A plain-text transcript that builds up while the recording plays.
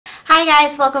Hi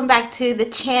guys, welcome back to the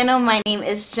channel. My name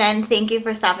is Jen. Thank you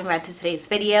for stopping by to today's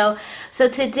video. So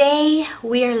today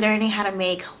we are learning how to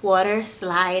make water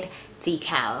slide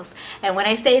decals. And when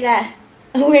I say that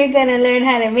we're gonna learn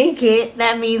how to make it,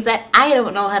 that means that I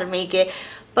don't know how to make it,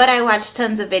 but I watched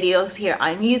tons of videos here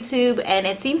on YouTube and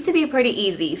it seems to be pretty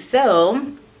easy.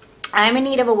 So I'm in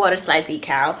need of a water slide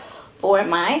decal for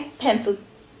my pencil.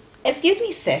 Excuse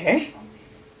me, sir.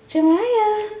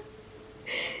 Jemiah.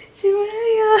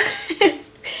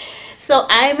 So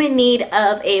I'm in need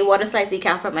of a water slide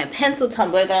decal for my pencil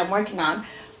tumbler that I'm working on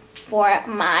for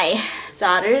my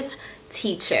daughter's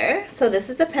teacher. So this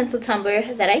is the pencil tumbler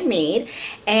that I made,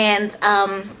 and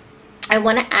I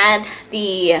want to add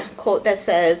the quote that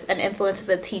says an influence of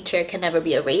a teacher can never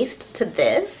be erased to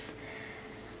this.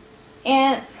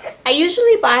 And I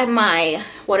usually buy my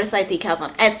water slide decals on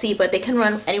Etsy, but they can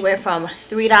run anywhere from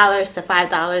 $3 to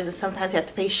 $5, and sometimes you have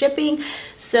to pay shipping.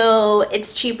 So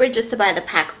it's cheaper just to buy the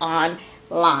pack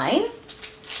online,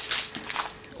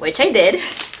 which I did.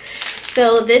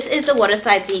 So this is the water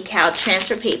slide decal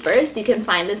transfer papers. You can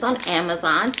find this on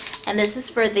Amazon, and this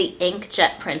is for the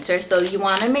inkjet printer. So you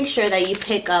want to make sure that you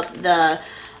pick up the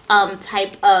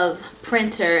type of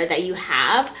printer that you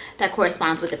have that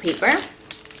corresponds with the paper.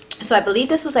 So I believe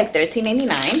this was like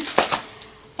 $13.99.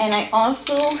 And I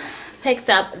also picked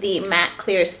up the matte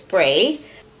clear spray.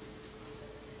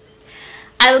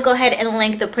 I will go ahead and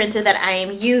link the printer that I am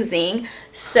using.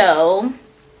 So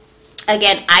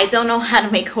again, I don't know how to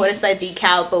make a water slide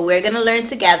decal, but we're gonna learn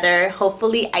together.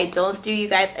 Hopefully I don't steer you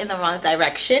guys in the wrong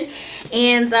direction.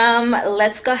 And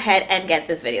let's go ahead and get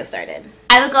this video started.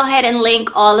 I will go ahead and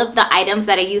link all of the items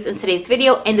that I use in today's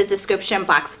video in the description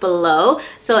box below,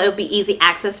 so it'll be easy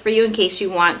access for you in case you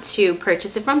want to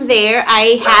purchase it from there.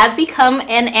 I have become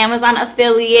an Amazon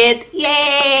affiliate.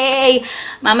 Yay!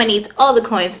 Mama needs all the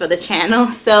coins for the channel.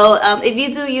 So if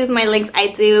you do use my links, I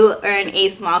do earn a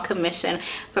small commission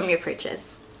from your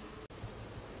purchase.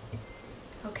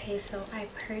 Okay, so I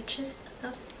purchased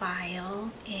the file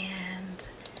and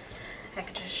I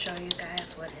could just show you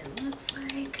guys what it looks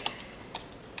like.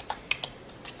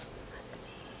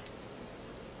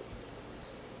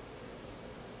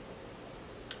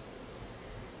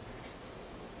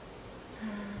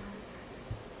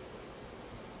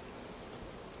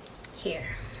 Here,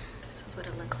 this is what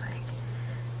it looks like.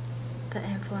 The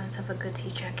influence of a good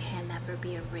teacher can never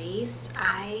be erased.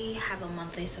 I have a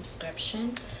monthly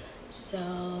subscription,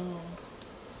 so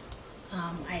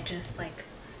I just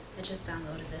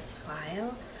downloaded this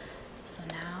file. So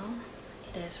now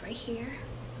it is right here,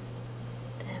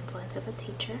 the influence of a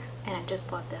teacher, and I just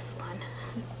bought this one.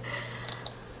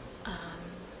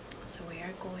 So we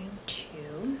are going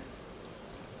to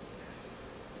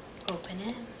open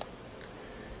it.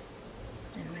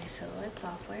 In my Silhouette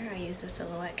software, I use the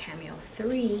Silhouette Cameo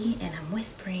 3, and I'm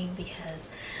whispering because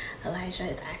Elijah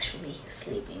is actually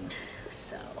sleeping.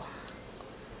 So,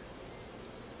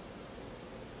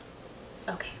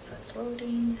 okay, so it's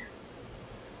loading.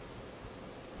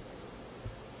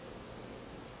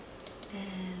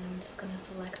 And I'm just gonna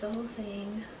select the whole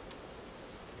thing.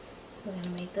 We're gonna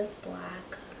make this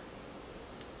black.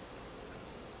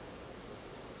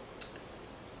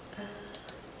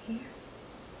 Here.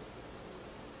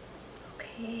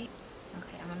 Okay,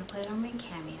 I'm going to put it on my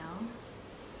Cameo,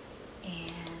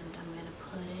 and I'm going to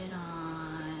put it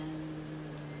on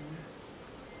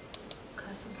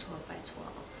custom 12 by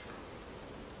 12.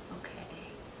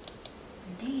 Okay,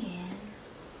 and then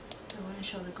I want to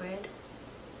show the grid.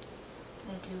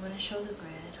 I do want to show the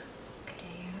grid.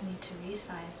 Okay, I need to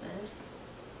resize this.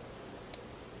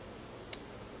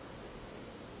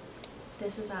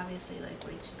 This is obviously like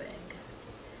way too big.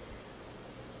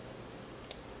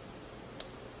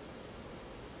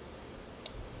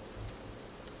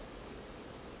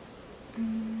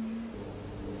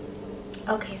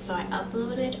 Okay, so I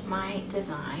uploaded my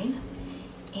design,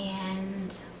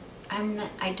 and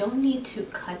I don't need to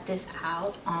cut this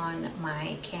out on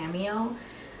my Cameo.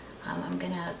 I'm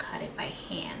gonna cut it by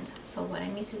hand. So what I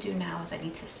need to do now is I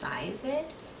need to size it.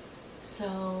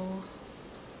 So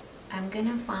I'm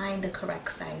gonna find the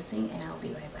correct sizing and I'll be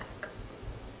right back.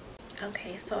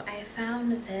 Okay, so I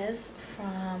found this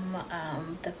from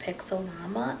the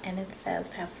Pixelmama, and it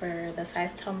says that for the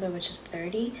size tumbler, which is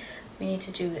 30, we need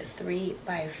to do 3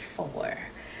 by 4.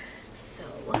 So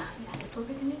that is what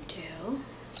we're gonna do.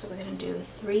 So we're gonna do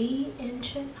 3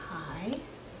 inches high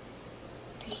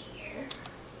right here,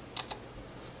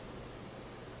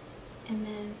 and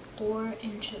then 4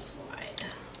 inches wide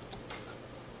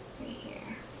right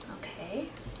here. Okay,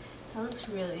 that looks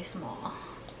really small.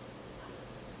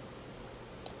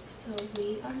 So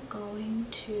we are going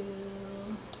to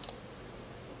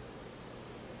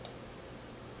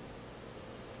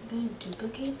gonna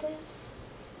duplicate this.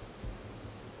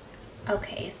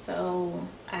 Okay, so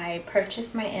I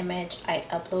purchased my image, I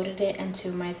uploaded it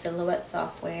into my Silhouette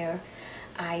software,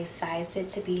 I sized it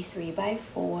to be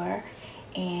 3x4,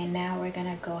 and now we're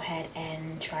gonna go ahead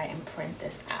and try and print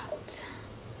this out.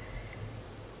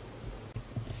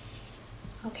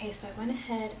 Okay, so I went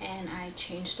ahead and I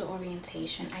changed the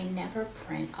orientation. I never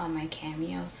print on my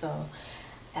Cameo, so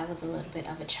that was a little bit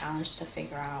of a challenge to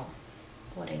figure out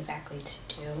what exactly to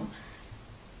do.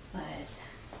 But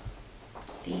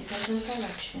these are the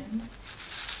directions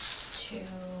to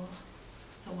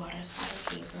the water slide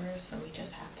paper. So we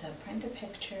just have to print a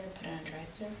picture, put it on a dry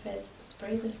surface,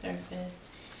 spray the surface,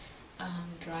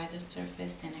 dry the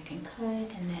surface, then I can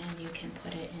cut, and then you can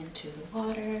put it into the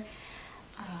water.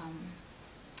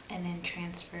 And then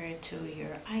transfer it to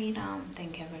your item,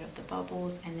 then get rid of the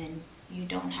bubbles, and then you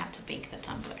don't have to bake the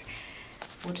tumbler.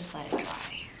 We'll just let it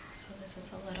dry. So this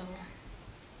is a little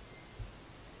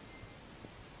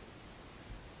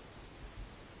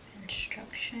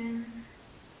instruction.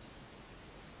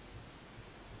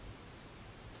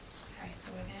 Alright,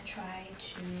 so we're gonna try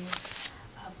to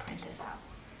print this out.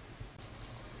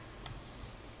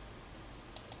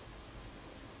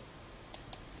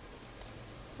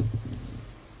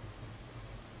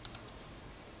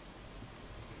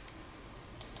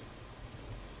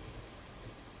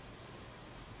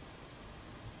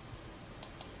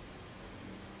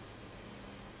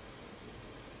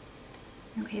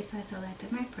 Okay, so I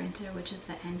selected my printer, which is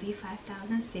the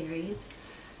NV5000 series.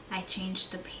 I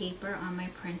changed the paper on my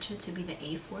printer to be the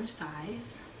A4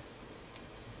 size.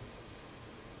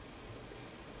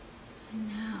 And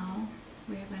now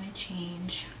we're going to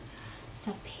change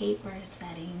the paper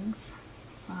settings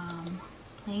from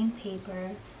plain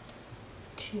paper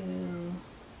to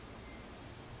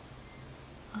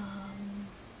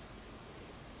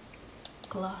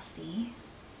glossy.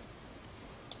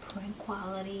 Print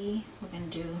quality, we're going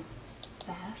to do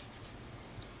fast,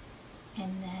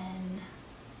 and then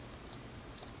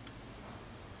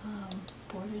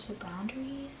borders or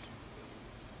boundaries,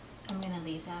 I'm going to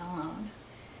leave that alone.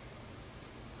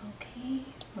 Okay,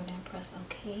 we're going to press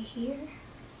OK here,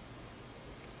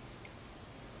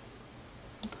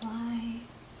 apply,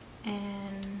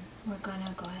 and we're going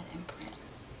to go ahead and print.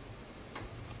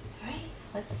 Alright,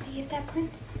 let's see if that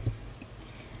prints.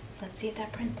 Let's see if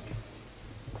that prints.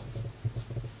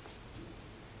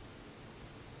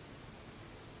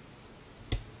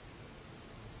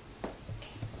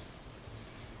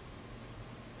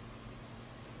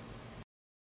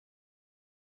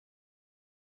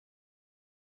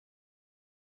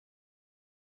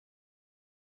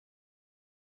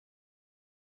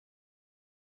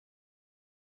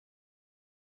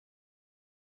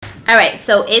 Alright,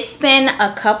 so it's been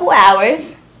a couple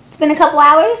hours. It's been a couple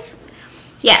hours?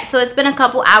 Yeah, so it's been a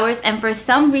couple hours, and for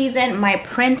some reason my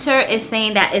printer is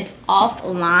saying that it's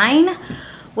offline,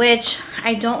 which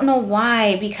I don't know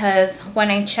why, because when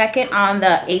I check it on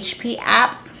the HP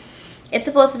app, it's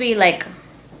supposed to be like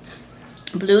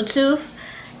Bluetooth,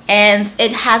 and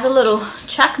it has a little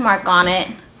check mark on it.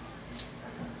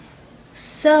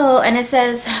 So, and it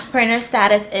says printer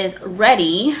status is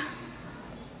ready.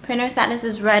 Printer status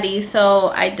is ready, so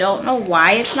I don't know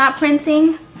why it's not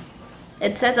printing.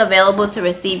 It says available to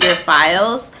receive your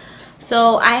files.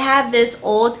 So I have this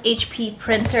old HP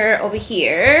printer over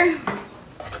here.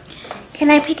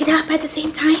 Can I pick it up at the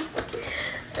same time?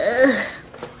 Ugh.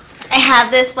 I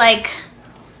have this like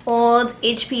old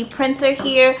HP printer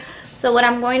here. So what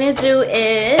I'm going to do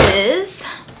is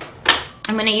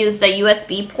I'm going to use the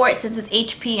USB port. Since it's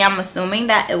HP, I'm assuming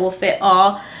that it will fit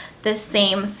all the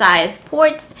same size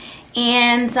ports,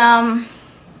 and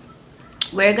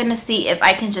we're gonna see if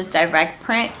I can just direct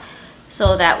print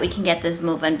so that we can get this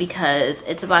moving, because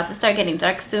it's about to start getting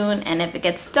dark soon, and if it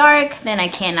gets dark then I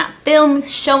cannot film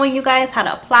showing you guys how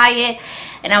to apply it,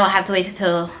 and I will have to wait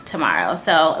until tomorrow.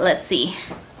 So let's see.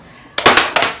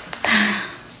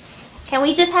 Can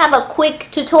we just have a quick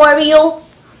tutorial?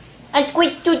 A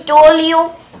quick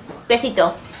tutorial?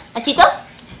 Besito. Achito?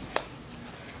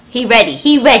 He ready.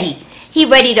 He ready. He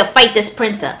ready to fight this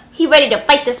printer. He ready to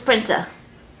fight this printer.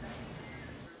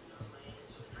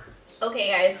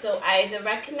 Okay guys, so I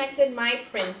direct connected my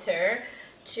printer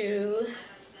to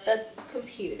the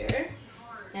computer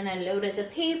and I loaded the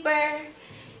paper.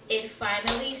 It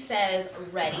finally says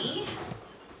ready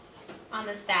on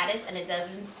the status, and it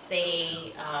doesn't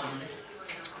say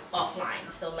offline.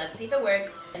 So let's see if it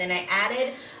works. And then I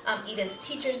added Eden's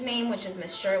teacher's name, which is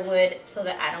Miss Sherwood, so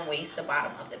that I don't waste the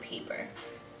bottom of the paper.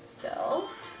 So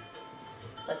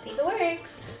let's see if it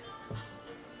works.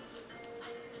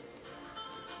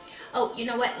 Oh, you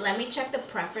know what? Let me check the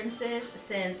preferences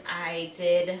since I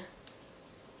did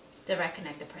direct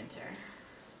connect the printer.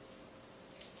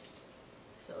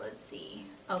 So let's see.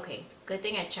 Okay, good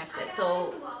thing I checked it.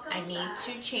 So I need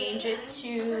to change it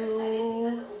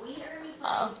to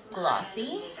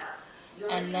glossy,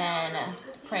 and then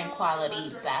print quality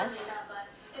best,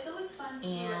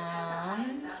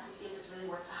 and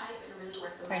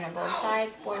print on both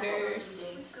sides, borders.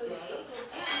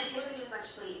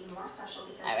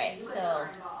 Alright, so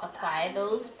apply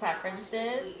those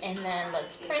preferences, and then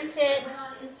let's print it,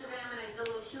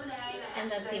 and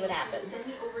let's see what happens.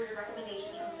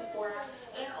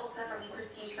 And Ulta from the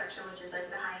prestige section, which is like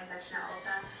the high-end section at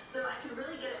Ulta. So I could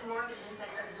really get more of an insight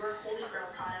of your holy grail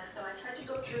products. So I tried to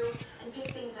go through and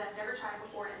pick things that I've never tried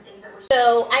before and things that were...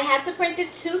 So I had to print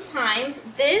it 2 times.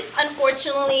 This,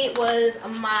 unfortunately, was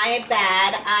my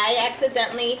bad. I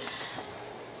accidentally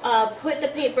put the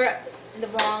paper the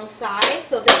wrong side.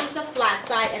 So this is the flat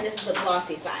side and this is the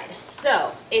glossy side.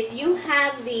 So if you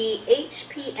have the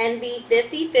HP Envy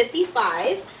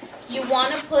 5055, you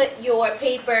want to put your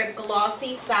paper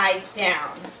glossy side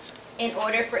down in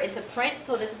order for it to print.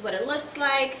 So this is what it looks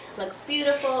like. It looks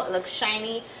beautiful. It looks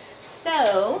shiny.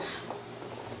 So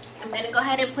I'm going to go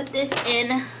ahead and put this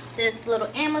in this little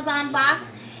Amazon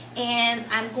box, and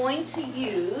I'm going to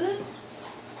use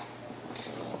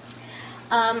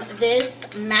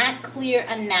this matte clear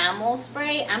enamel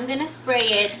spray. I'm going to spray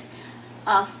it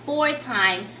 4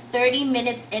 times, 30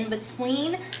 minutes in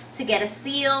between to get a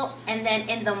seal, and then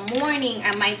in the morning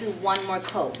I might do 1 more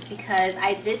coat, because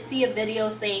I did see a video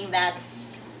saying that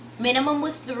minimum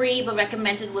was 3 but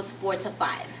recommended was 4 to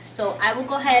 5. So I will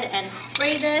go ahead and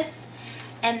spray this,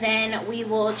 and then we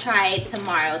will try it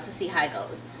tomorrow to see how it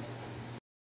goes.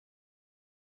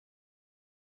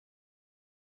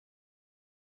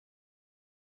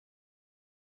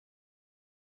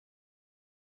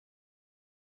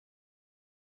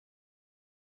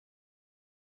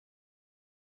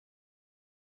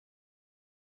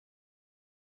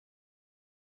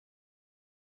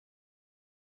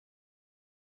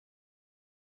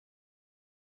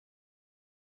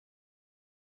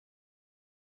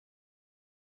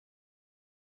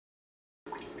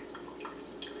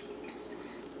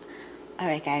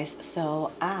 Alright guys,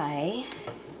 so I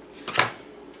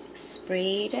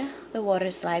sprayed the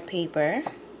water slide paper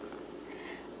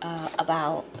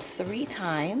about 3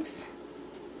 times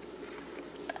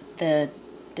the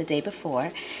day before,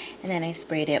 and then I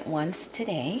sprayed it once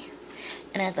today,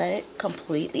 and I let it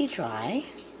completely dry.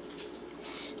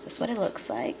 That's what it looks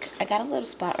like. I got a little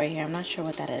spot right here. I'm not sure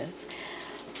what that is.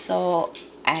 So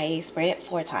I sprayed it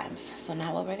 4 times. So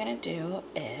now what we're gonna do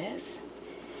is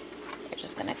we're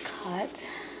just gonna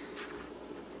cut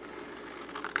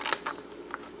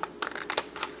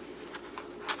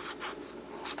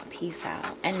a piece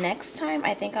out, and next time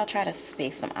I think I'll try to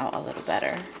space them out a little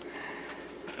better.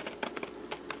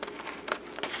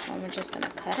 So I'm just gonna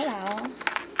cut it out.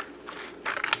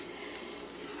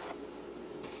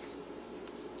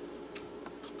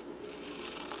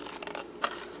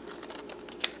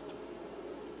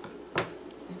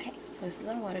 Okay, so this is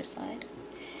our water slide,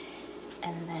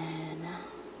 and then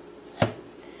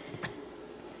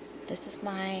this is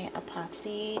my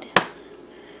epoxied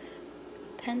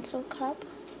pencil cup.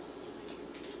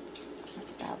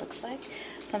 That's what that looks like.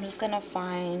 So I'm just gonna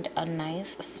find a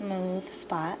nice smooth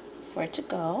spot for it to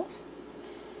go.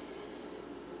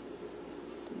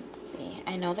 Let's see.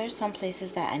 I know there's some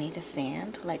places that I need to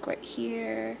sand, like right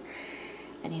here.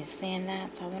 I need to sand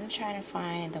that, so I want to try to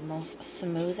find the most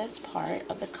smoothest part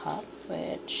of the cup,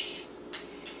 which,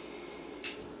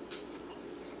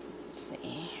 let's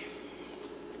see.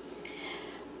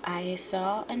 I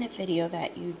saw in a video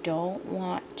that you don't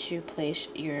want to place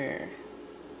your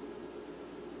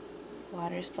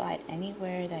water slide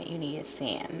anywhere that you need to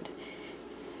sand.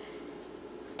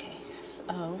 Okay,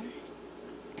 so,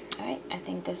 alright, I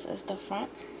think this is the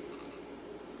front.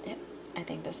 Yep, I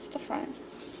think this is the front.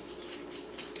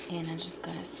 And I'm just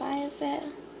gonna size it,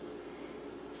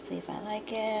 see if I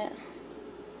like it.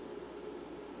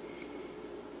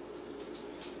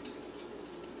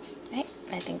 Right,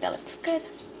 I think that looks good.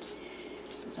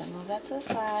 So move that to the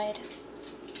side,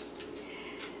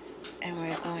 and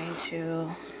we're going to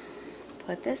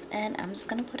put this in. I'm just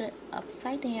gonna put it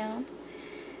upside down,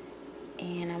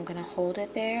 and I'm gonna hold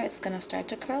it there. It's gonna start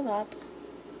to curl up.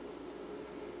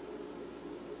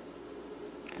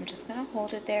 I'm just gonna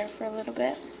hold it there for a little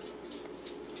bit.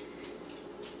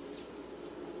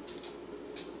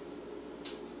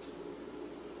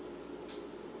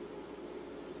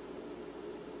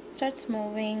 Starts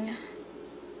moving.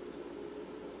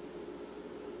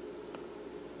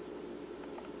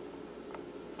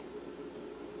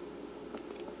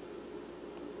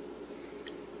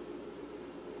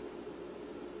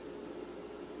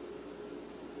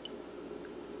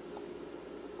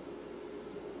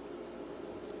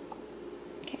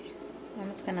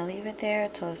 just gonna leave it there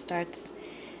until it starts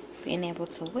being able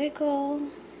to wiggle.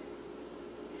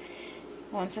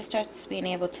 Once it starts being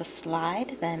able to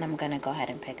slide, then I'm gonna go ahead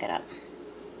and pick it up.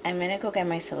 I'm gonna go get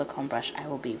my silicone brush. I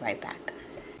will be right back.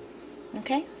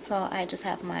 Okay, so I just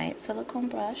have my silicone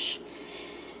brush,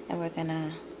 and we're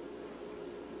gonna,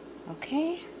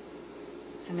 okay,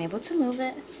 I'm able to move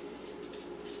it.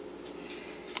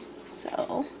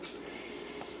 So,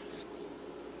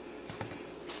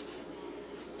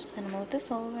 just gonna move this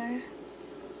over,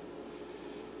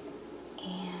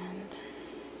 and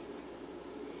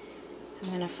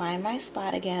I'm gonna find my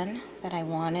spot again that I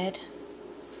wanted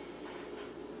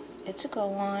it to go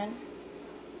on.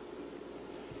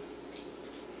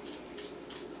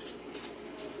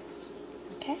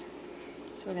 Okay,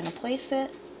 so we're gonna place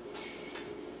it.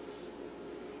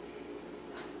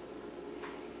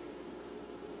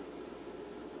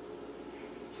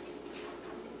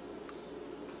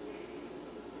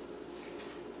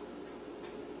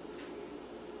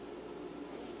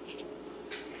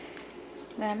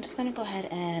 Then I'm just gonna go ahead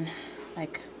and,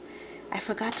 like, I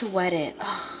forgot to wet it.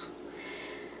 Ugh.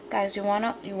 Guys, you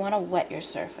wanna wet your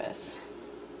surface.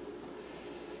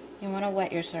 You wanna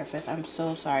wet your surface. I'm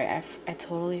so sorry. I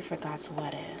totally forgot to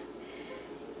wet it,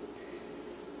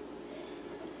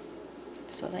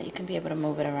 so that you can be able to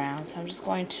move it around. So I'm just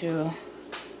going to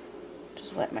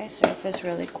just wet my surface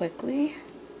really quickly.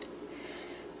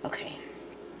 Okay.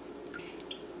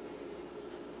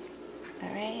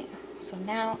 Alright, so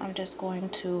now I'm just going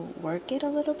to work it a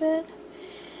little bit.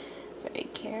 Very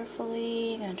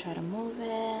carefully. I'm gonna try to move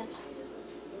it.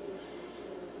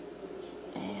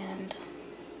 And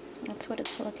that's what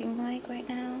it's looking like right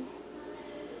now.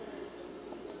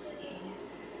 Let's see.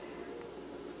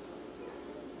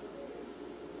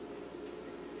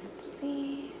 Let's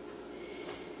see.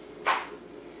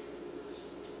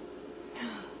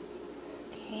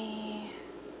 Okay.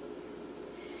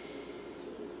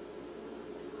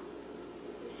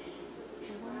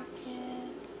 Work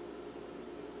it.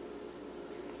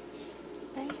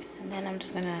 Okay. And then I'm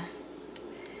just gonna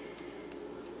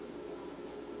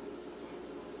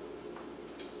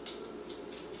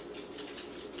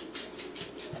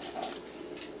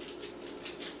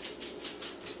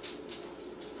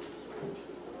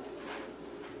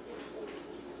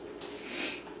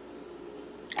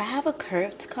I have a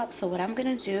curved cup, so what I'm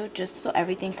gonna do, just so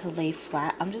everything can lay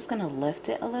flat, I'm just gonna lift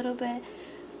it a little bit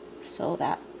so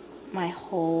that my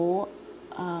whole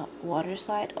water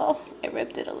slide, oh, I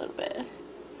ripped it a little bit,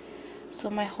 so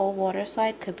my whole water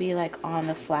slide could be like on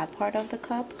the flat part of the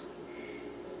cup.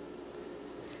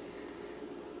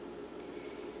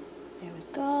 There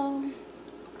we go.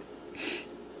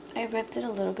 I ripped it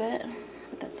a little bit,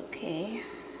 but that's okay.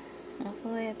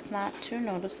 Hopefully it's not too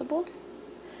noticeable.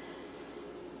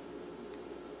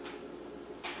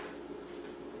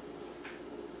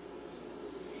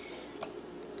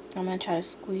 I'm going to try to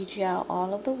squeegee out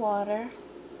all of the water.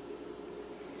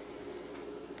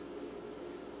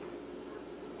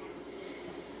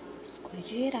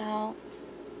 Squeegee it out.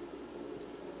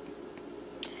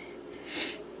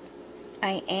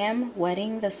 I am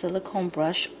wetting the silicone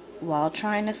brush while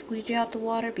trying to squeegee out the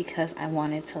water because I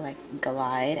want it to like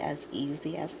glide as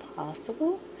easy as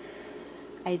possible.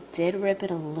 I did rip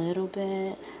it a little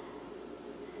bit,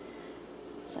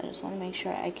 so I just want to make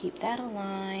sure I keep that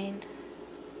aligned.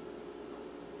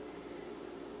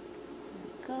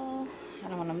 Go. I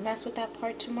don't want to mess with that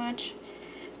part too much.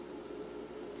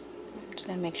 I'm just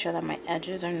going to make sure that my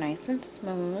edges are nice and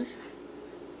smooth.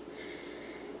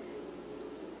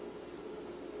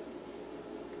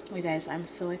 You guys, I'm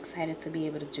so excited to be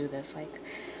able to do this. Like,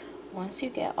 once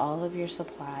you get all of your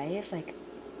supplies, like,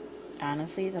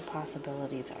 honestly, the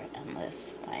possibilities are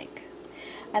endless. Like,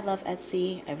 I love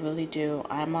Etsy. I really do.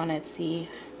 I'm on Etsy.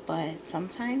 But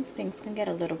sometimes things can get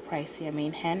a little pricey. I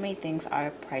mean, handmade things are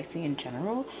pricey in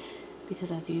general because,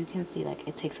 as you can see, like,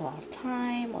 it takes a lot of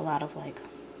time, a lot of like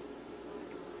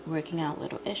working out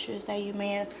little issues that you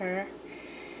may occur.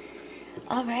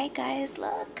 All right, guys,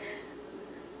 look,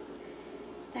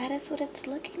 that is what it's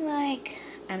looking like.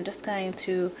 I'm just going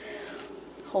to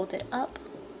hold it up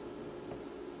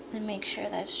and make sure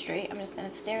that it's straight. I'm just going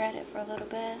to stare at it for a little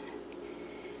bit,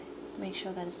 make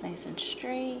sure that it's nice and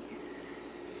straight.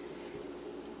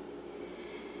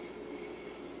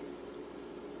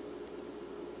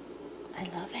 I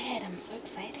love it. I'm so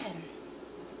excited.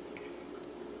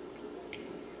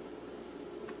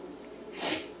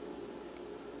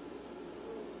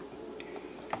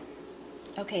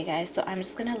 Okay, guys, so I'm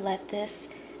just gonna let this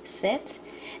sit,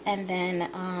 and then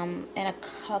in a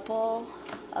couple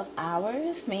of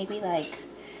hours, maybe like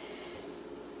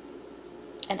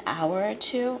an hour or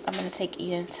two, I'm going to take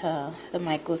Eden to the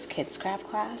Michael's Kids Craft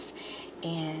class,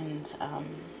 and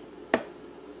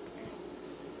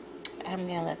I'm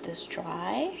going to let this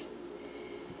dry,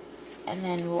 and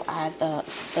then we'll add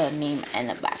the name and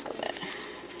the back of it.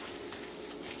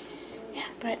 Yeah,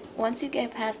 but once you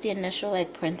get past the initial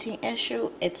like printing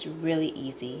issue, it's really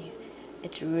easy.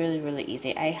 It's really, really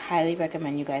easy. I highly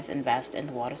recommend you guys invest in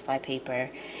the water slide paper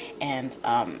and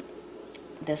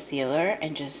the sealer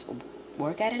and just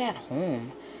work at it at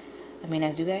home. I mean,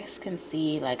 as you guys can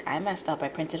see, like I messed up. I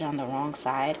printed it on the wrong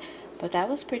side, but that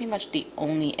was pretty much the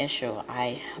only issue.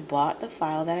 I bought the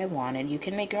file that I wanted. You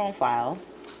can make your own file.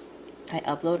 I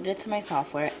uploaded it to my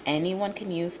software. Anyone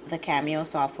can use the Cameo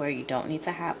software. You don't need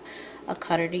to have a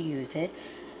cutter to use it.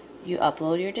 You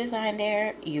upload your design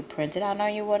there. You print it out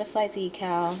on your water slide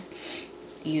decal.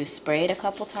 You spray it a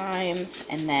couple times,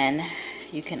 and then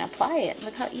you can apply it.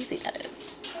 Look how easy that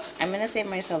is. I'm going to save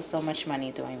myself so much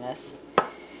money doing this.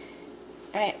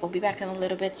 Alright, we'll be back in a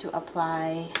little bit to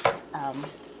apply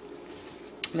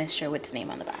Miss Sherwood's name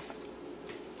on the back.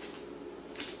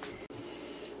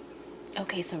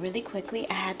 Okay, so really quickly,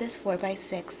 I had this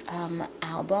 4x6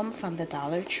 album from the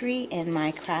Dollar Tree in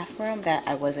my craft room that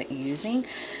I wasn't using.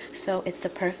 So it's the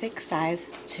perfect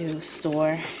size to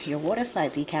store your water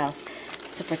slide decals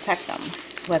to protect them.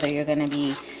 Whether you're going to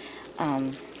be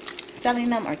selling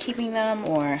them or keeping them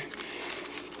or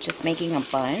just making a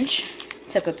bunch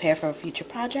to prepare for future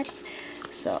projects.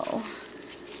 So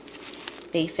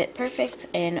they fit perfect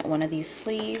in one of these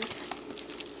sleeves.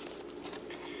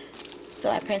 So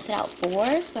I printed out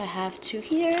 4, so I have 2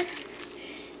 here.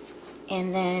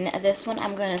 And then this one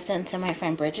I'm going to send to my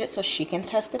friend Bridget so she can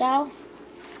test it out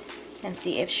and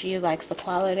see if she likes the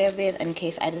quality of it in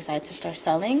case I decide to start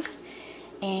selling.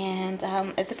 And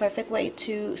it's a perfect way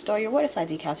to store your water slide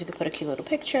decals. You can put a cute little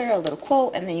picture, a little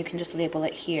quote, and then you can just label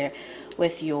it here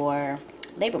with your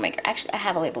label maker. Actually, I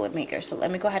have a label maker, so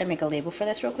let me go ahead and make a label for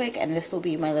this real quick, and this will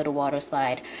be my little water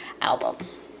slide album.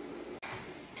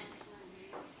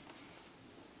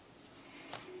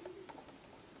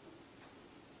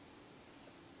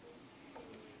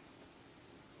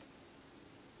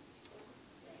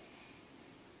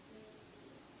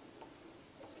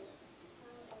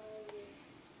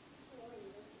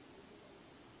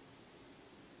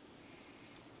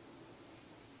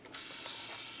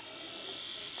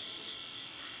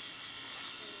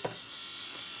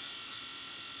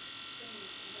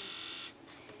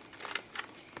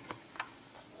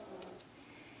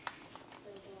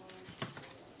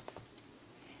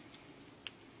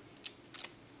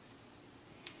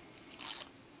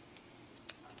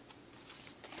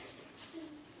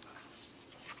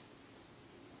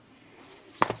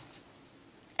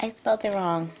 I spelled it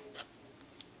wrong.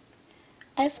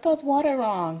 I spelled water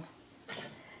wrong.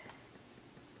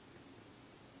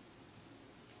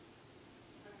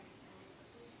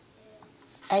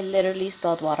 I literally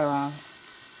spelled water wrong.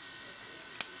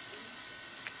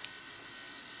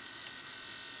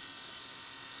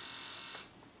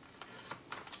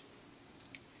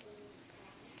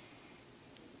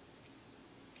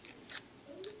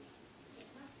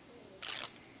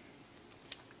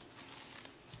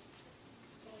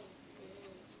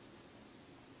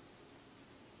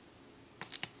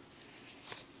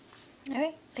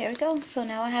 Alright, there we go. So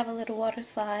now I have a little water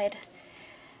slide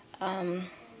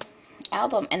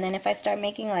album, and then if I start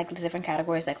making like the different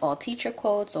categories like all teacher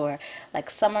quotes or like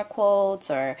summer quotes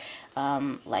or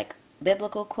like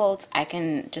biblical quotes, I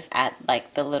can just add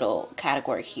like the little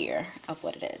category here of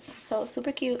what it is. So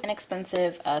super cute and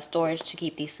expensive storage to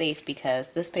keep these safe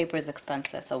because this paper is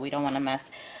expensive, so we don't want to mess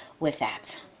with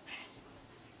that.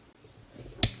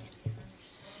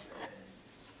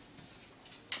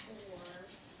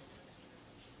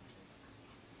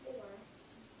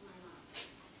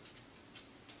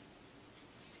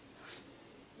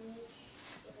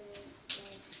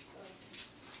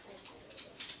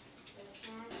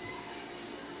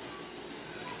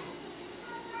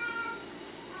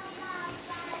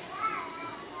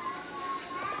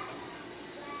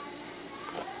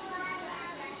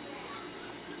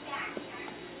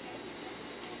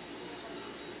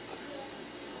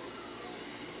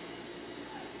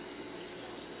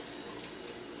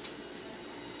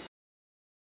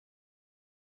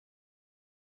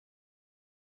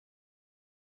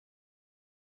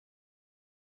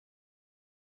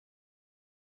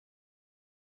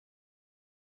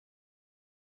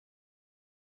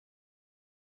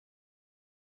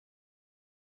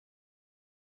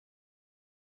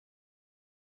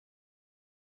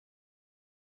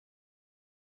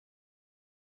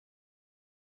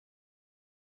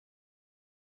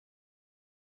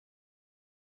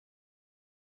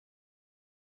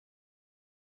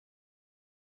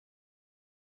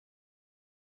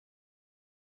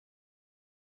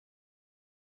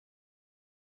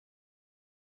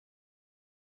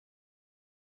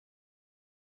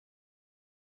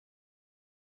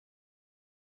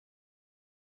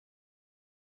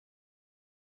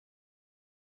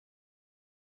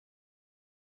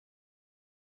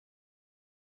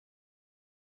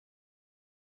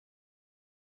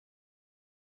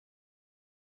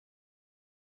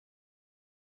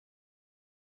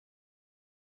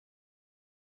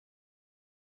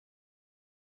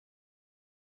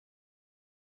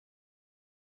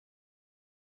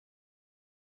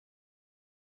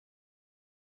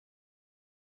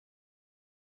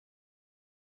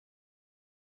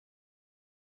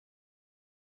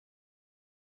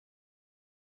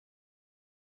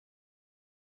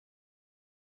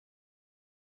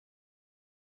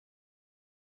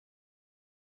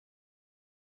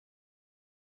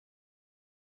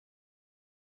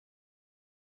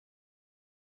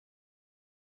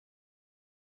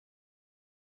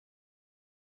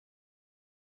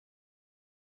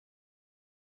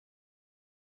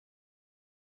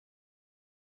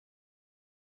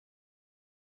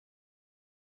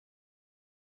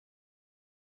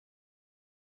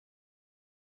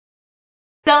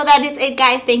 So that is it,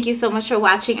 guys. Thank you so much for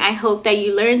watching. I hope that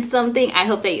you learned something. I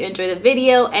hope that you enjoyed the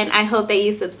video, and I hope that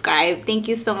you subscribe. Thank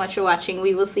you so much for watching.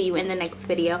 We will see you in the next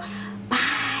video.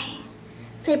 Bye.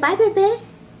 Say bye, baby.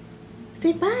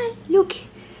 Say bye. Look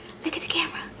at the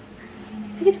camera.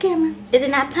 Look at the camera. Is it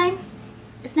nap time?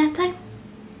 It's nap time?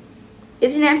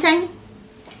 Is it nap time?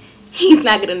 He's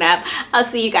not gonna nap. I'll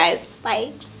see you guys.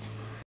 Bye.